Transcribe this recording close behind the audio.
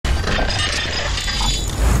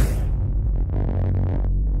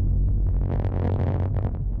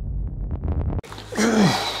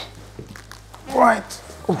Right.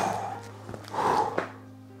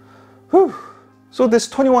 Whew. So this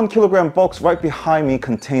 21-kilogram box right behind me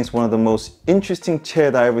contains one of the most interesting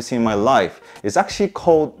chairs that I've ever seen in my life. It's actually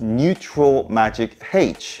called Newtral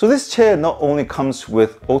MegicH. So this chair not only comes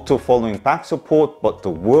with auto-following back support, but the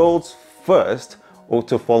world's first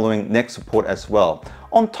auto-following neck support as well.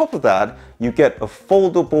 On top of that, you get a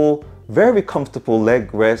foldable, very comfortable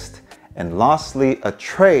leg rest, and lastly, a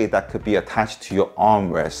tray that could be attached to your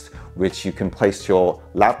armrest, which you can place your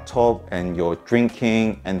laptop and your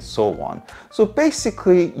drinking and so on. So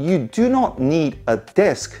basically, you do not need a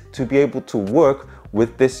desk to be able to work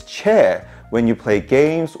with this chair when you play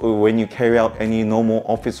games or when you carry out any normal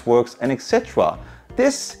office works and etc.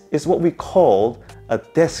 This is what we call a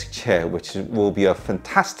desk chair, which will be a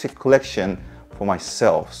fantastic collection for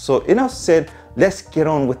myself. So enough said, let's get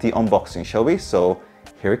on with the unboxing, shall we? So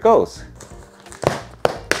here it goes.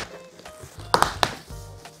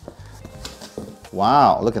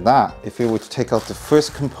 Wow, look at that. If you were to take out the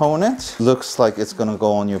first component, looks like it's gonna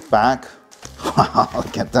go on your back. Wow,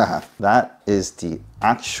 look at that. That is the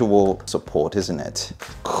actual support, isn't it?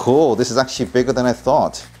 Cool, this is actually bigger than I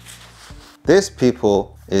thought. This,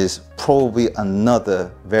 people, is probably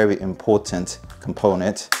another very important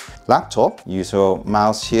component. Laptop, use your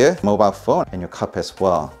mouse here, mobile phone, and your cup as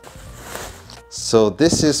well. So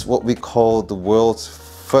this is what we call the world's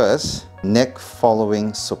first neck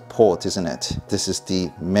following support, isn't it? This is the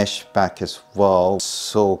mesh back as well.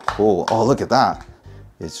 So cool. Oh, look at that.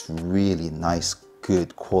 It's really nice,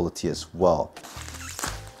 good quality as well.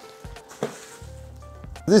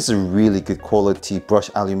 This is a really good quality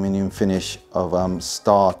brushed aluminum finish of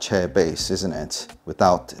star chair base, isn't it?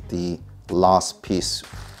 Without the last piece.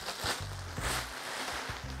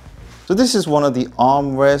 So this is one of the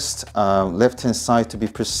armrests, left-hand side to be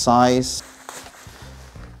precise.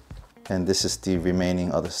 And this is the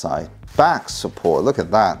remaining other side. Back support, look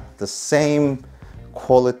at that. The same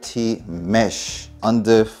quality mesh,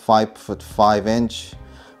 under 5'5"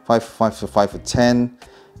 5'5" to 5'10",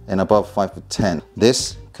 and above 5'10".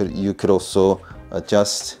 This you could also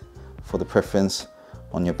adjust for the preference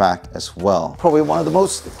on your back as well. Probably one of the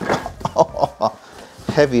most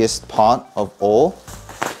heaviest part of all.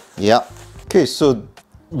 Yeah. Okay, so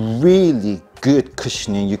really good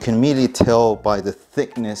cushioning. You can immediately tell by the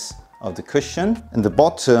thickness of the cushion. And the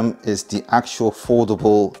bottom is the actual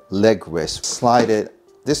foldable leg rest. Slide it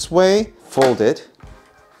this way, fold it.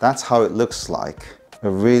 That's how it looks like. A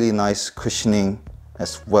really nice cushioning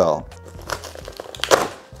as well.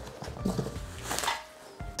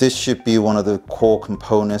 This should be one of the core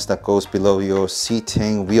components that goes below your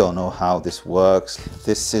seating. We all know how this works.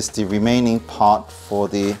 This is the remaining part for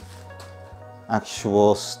the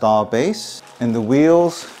actual star base. And the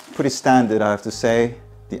wheels, pretty standard, I have to say.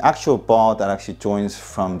 The actual bar that actually joins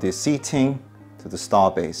from the seating to the star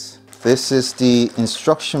base. This is the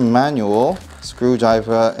instruction manual,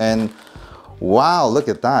 screwdriver, and wow, look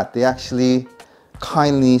at that. They actually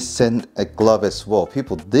kindly sent a glove as well.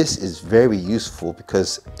 People, this is very useful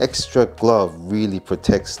because extra glove really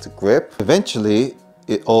protects the grip. Eventually,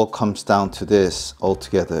 it all comes down to this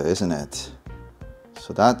altogether, isn't it?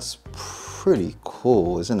 So that's pretty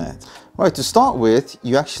cool, isn't it? Right, to start with,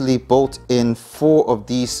 you actually bolt in 4 of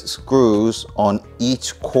these screws on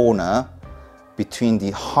each corner between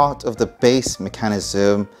the heart of the base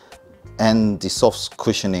mechanism and the soft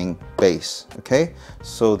cushioning base, okay?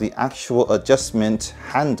 So the actual adjustment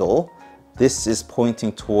handle, this is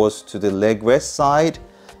pointing towards to the leg rest side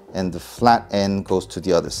and the flat end goes to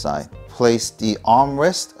the other side. Place the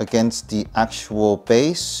armrest against the actual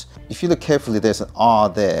base. If you look carefully, there's an R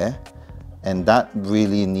there, and that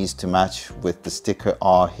really needs to match with the sticker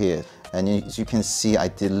R here. And as you can see, I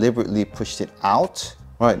deliberately pushed it out.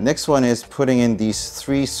 Right, next one is putting in these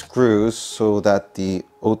 3 screws so that the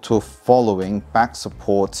auto following back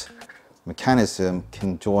support mechanism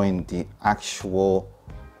can join the actual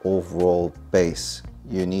overall base.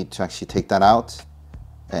 You need to actually take that out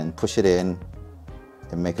and push it in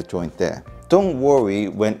and make a joint there. Don't worry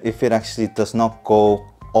if it actually does not go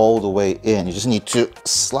all the way in. You just need to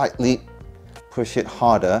slightly push it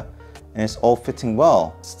harder and it's all fitting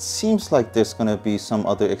well. It seems like there's gonna be some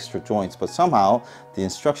other extra joints, but somehow the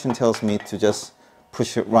instruction tells me to just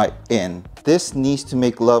push it right in. This needs to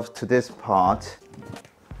make love to this part.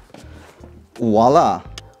 Voila!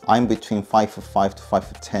 I'm between 5'5" to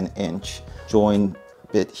 5'10" join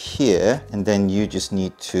bit here, and then you just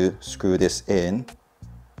need to screw this in.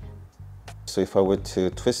 So if I were to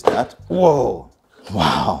twist that, whoa!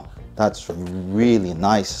 Wow! That's really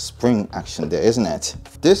nice spring action there, isn't it?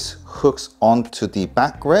 This hooks onto the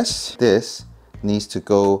backrest. This needs to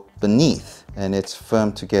go beneath and it's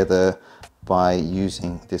firm together by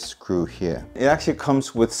using this screw here. It actually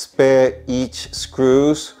comes with spare each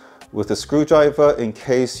screws with a screwdriver in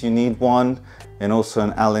case you need one, and also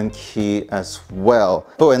an Allen key as well.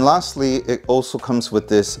 Oh, and lastly, it also comes with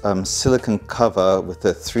this silicone cover with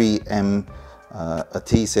a 3M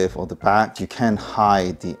adhesive on the back. You can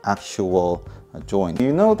hide the actual joint.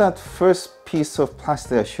 You know that first piece of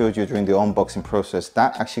plastic I showed you during the unboxing process,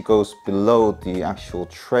 that actually goes below the actual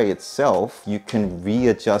tray itself. You can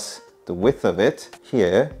readjust the width of it.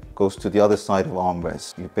 Here goes to the other side of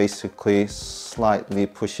armrest. You basically slightly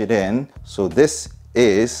push it in. So this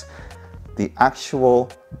is the actual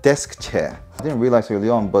desk chair. I didn't realize early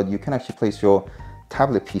on, but you can actually place your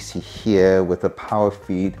tablet PC here with a power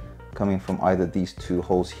feed coming from either these two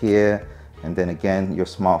holes here, and then again your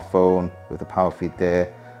smartphone with a power feed there.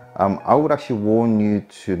 I would actually warn you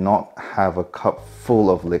to not have a cup full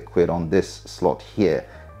of liquid on this slot here.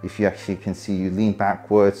 If you actually can see, you lean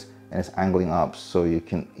backwards and it's angling up, so you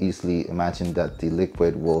can easily imagine that the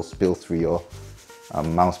liquid will spill through your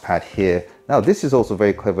mouse pad here. Now this is also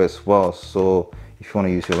very clever as well. So if you want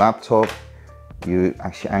to use your laptop, you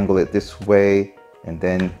actually angle it this way, and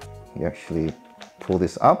then you actually pull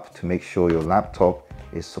this up to make sure your laptop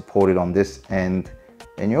is supported on this end,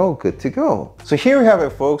 and you're all good to go. So here we have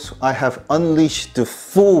it, folks. I have unleashed the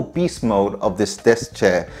full beast mode of this desk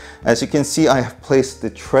chair. As you can see, I have placed the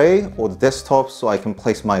tray or the desktop so I can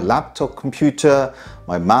place my laptop computer,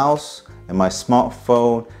 my mouse, and my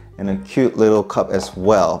smartphone, and a cute little cup as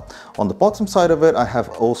well. On the bottom side of it, I have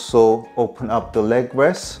also opened up the leg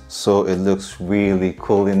rest, so it looks really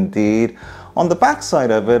cool indeed. On the back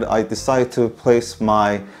side of it, I decided to place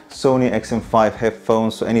my Sony XM5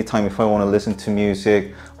 headphones, so anytime if I want to listen to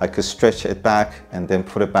music, I could stretch it back and then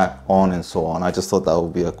put it back on and so on. I just thought that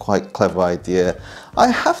would be a quite clever idea. I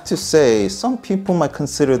have to say, some people might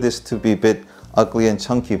consider this to be a bit ugly and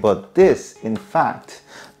chunky, but this, in fact,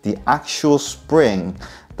 the actual spring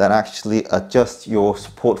that actually adjusts your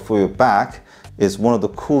support for your back is one of the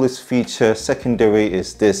coolest features. Secondary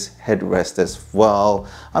is this headrest as well.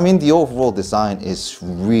 I mean, the overall design is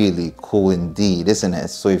really cool indeed, isn't it?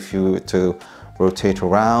 So if you were to rotate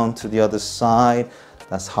around to the other side,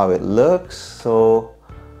 that's how it looks. So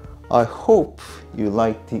I hope you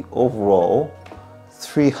like the overall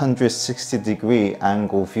 360-degree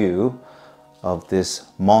angle view of this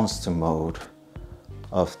monster mode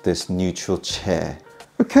of this neutral chair.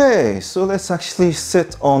 Okay, so let's actually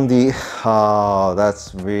sit on the, oh,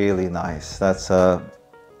 that's really nice. That's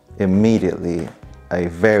immediately a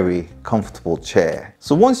very comfortable chair.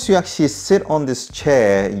 So once you actually sit on this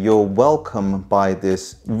chair, you're welcomed by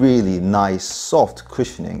this really nice soft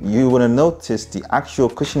cushioning. You will notice the actual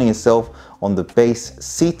cushioning itself on the base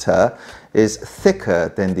seater is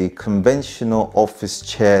thicker than the conventional office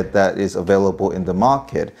chair that is available in the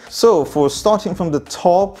market. So for starting from the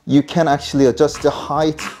top, you can actually adjust the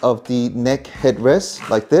height of the neck headrest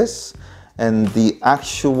like this, and the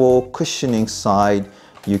actual cushioning side,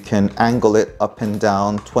 you can angle it up and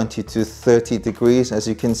down 20 to 30 degrees, as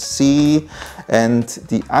you can see, and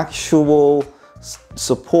the actual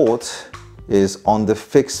support is on the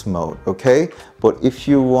fixed mode, okay? But if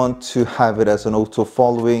you want to have it as an auto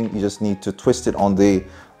following, you just need to twist it on the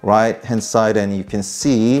right hand side, and you can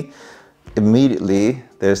see immediately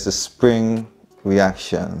there's a spring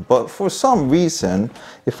reaction. But for some reason,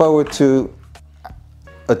 if I were to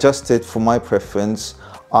adjust it for my preference,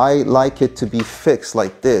 I like it to be fixed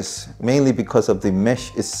like this, mainly because of the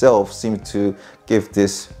mesh itself seems to give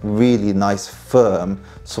this really nice firm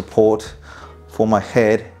support for my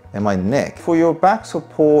head and my neck. For your back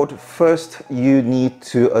support, first you need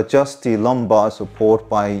to adjust the lumbar support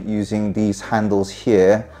by using these handles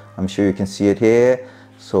here. I'm sure you can see it here.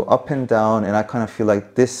 So up and down, and I kind of feel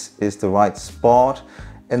like this is the right spot.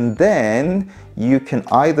 And then you can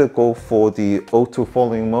either go for the auto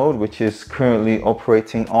following mode, which is currently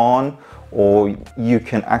operating on, or you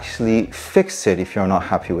can actually fix it if you're not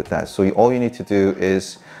happy with that. So all you need to do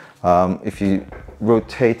is, if you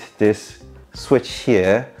rotate this switch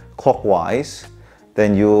here clockwise,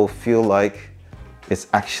 then you'll feel like it's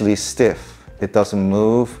actually stiff. It doesn't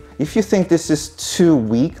move. If you think this is too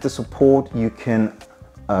weak, the support, you can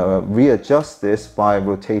readjust this by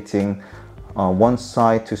rotating one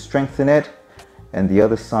side to strengthen it and the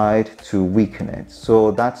other side to weaken it.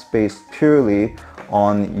 So that's based purely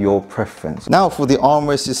on your preference. Now for the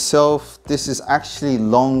armrest itself, this is actually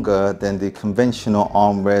longer than the conventional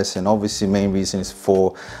armrest, and obviously main reason is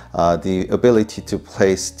for the ability to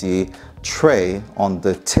place the tray on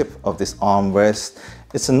the tip of this armrest.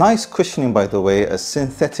 It's a nice cushioning, by the way, a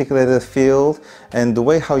synthetic leather feel, and the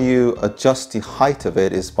way how you adjust the height of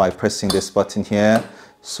it is by pressing this button here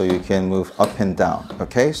so you can move up and down.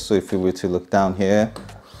 Okay, so if you were to look down here,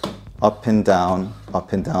 up and down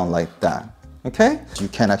like that. Okay, you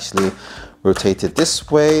can actually rotate it this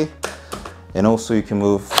way, and also you can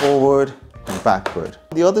move forward and backward.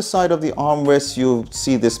 The other side of the armrest, you'll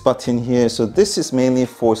see this button here. So this is mainly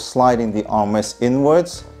for sliding the armrest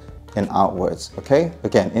inwards and outwards. Okay,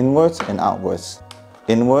 again, inwards and outwards,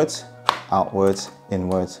 inwards, outwards,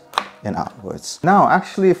 inwards and outwards. Now,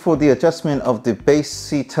 actually, for the adjustment of the base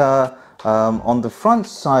seater, on the front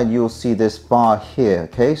side, you'll see this bar here.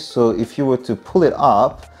 Okay, so if you were to pull it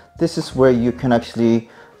up, this is where you can actually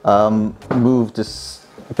move this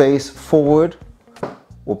base forward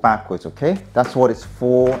or backwards. Okay, that's what it's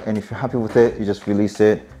for, and if you're happy with it, you just release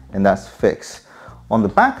it and that's fixed. On the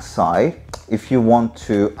back side, if you want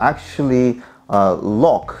to actually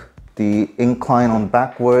lock the incline on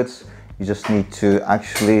backwards, you just need to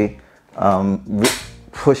actually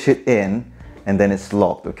push it in, and then it's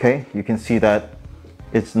locked. Okay, you can see that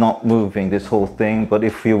it's not moving, this whole thing, but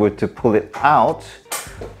if you were to pull it out,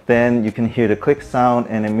 then you can hear the click sound,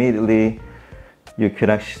 and immediately you could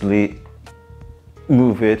actually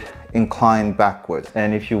move it incline backwards.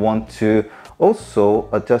 And if you want to also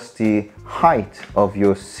adjust the height of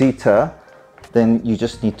your seater, then you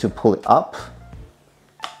just need to pull it up,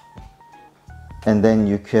 and then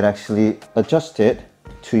you could actually adjust it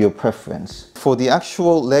to your preference. For the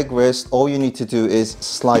actual leg rest, all you need to do is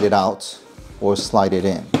slide it out or slide it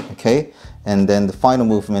in. Okay, and then the final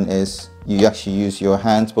movement is you actually use your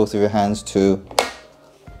hands, both of your hands, to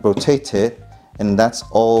rotate it, and that's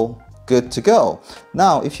all good to go.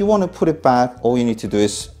 Now, if you want to put it back, all you need to do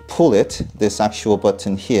is pull it, this actual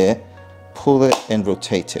button here, pull it and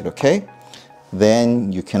rotate it. Okay,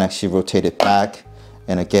 then you can actually rotate it back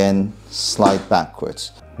and again slide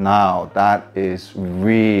backwards. Now that is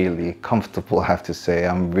really comfortable, I have to say.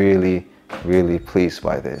 I'm really pleased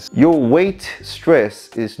by this. Your weight stress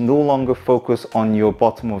is no longer focused on your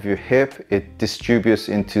bottom of your hip. It distributes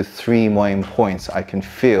into 3 main points. I can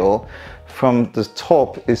feel from the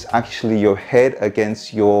top is actually your head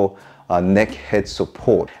against your neck head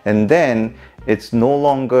support, and then it's no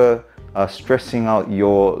longer stressing out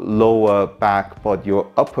your lower back, but your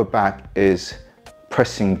upper back is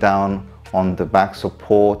pressing down on the back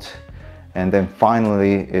support, and then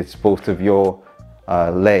finally it's both of your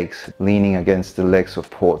legs leaning against the leg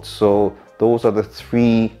support. So those are the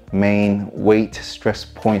 3 main weight stress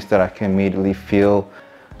points that I can immediately feel.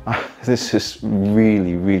 This is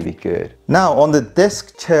really good. Now, on the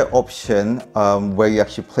desk chair option, where you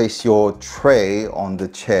actually place your tray on the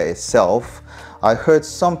chair itself, I heard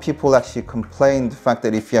some people actually complain the fact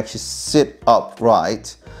that if you actually sit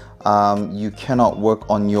upright, you cannot work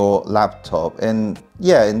on your laptop. And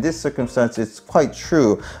yeah, in this circumstance, it's quite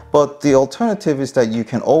true. But the alternative is that you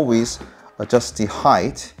can always adjust the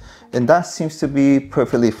height, and that seems to be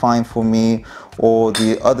perfectly fine for me. Or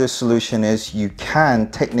the other solution is you can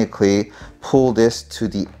technically pull this to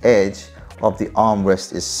the edge of the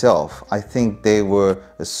armrest itself. I think they were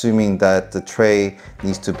assuming that the tray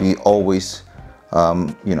needs to be always,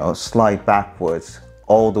 you know, slide backwards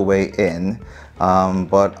all the way in.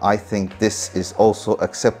 But I think this is also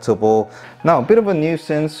acceptable. Now, a bit of a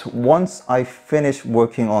nuisance. Once I finish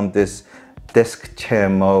working on this desk chair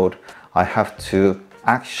mode, I have to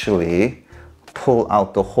actually pull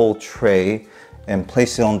out the whole tray and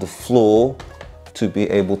place it on the floor to be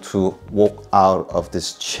able to walk out of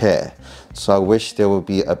this chair. So I wish there would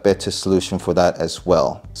be a better solution for that as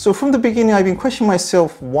well. So from the beginning, I've been questioning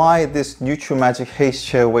myself why this Newtral MegicH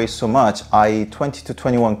chair weighs so much, i.e. 20 to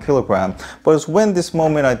 21 kilogram. But it's when this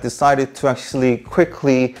moment I decided to actually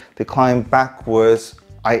quickly decline backwards.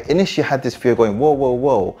 I initially had this fear going,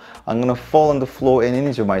 whoa, I'm gonna fall on the floor and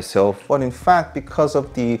injure myself. But in fact, because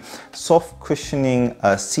of the soft cushioning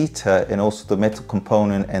seater and also the metal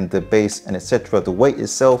component and the base and etc., the weight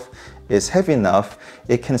itself is heavy enough,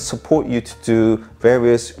 it can support you to do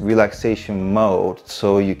various relaxation modes.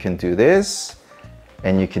 So you can do this,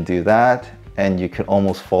 and you can do that, and you can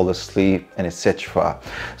almost fall asleep, and etc.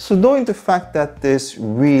 So knowing the fact that this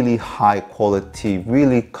really high quality,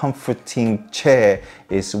 really comforting chair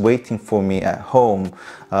is waiting for me at home,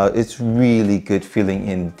 it's really good feeling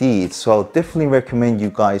indeed. So I'll definitely recommend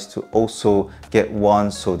you guys to also get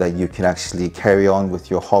one so that you can actually carry on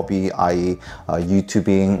with your hobby, i.e.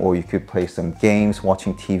 YouTubing, or you could play some games,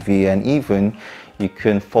 watching TV, and even you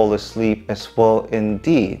can fall asleep as well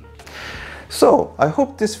indeed. So I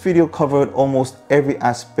hope this video covered almost every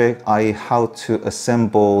aspect, i.e. how to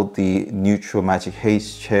assemble the Newtral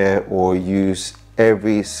MegicH chair or use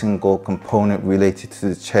every single component related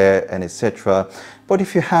to the chair and etc. But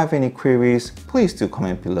if you have any queries, please do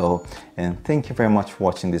comment below. And thank you very much for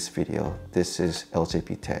watching this video. This is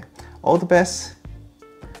LJP Tech. All the best.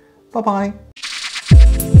 Bye-bye.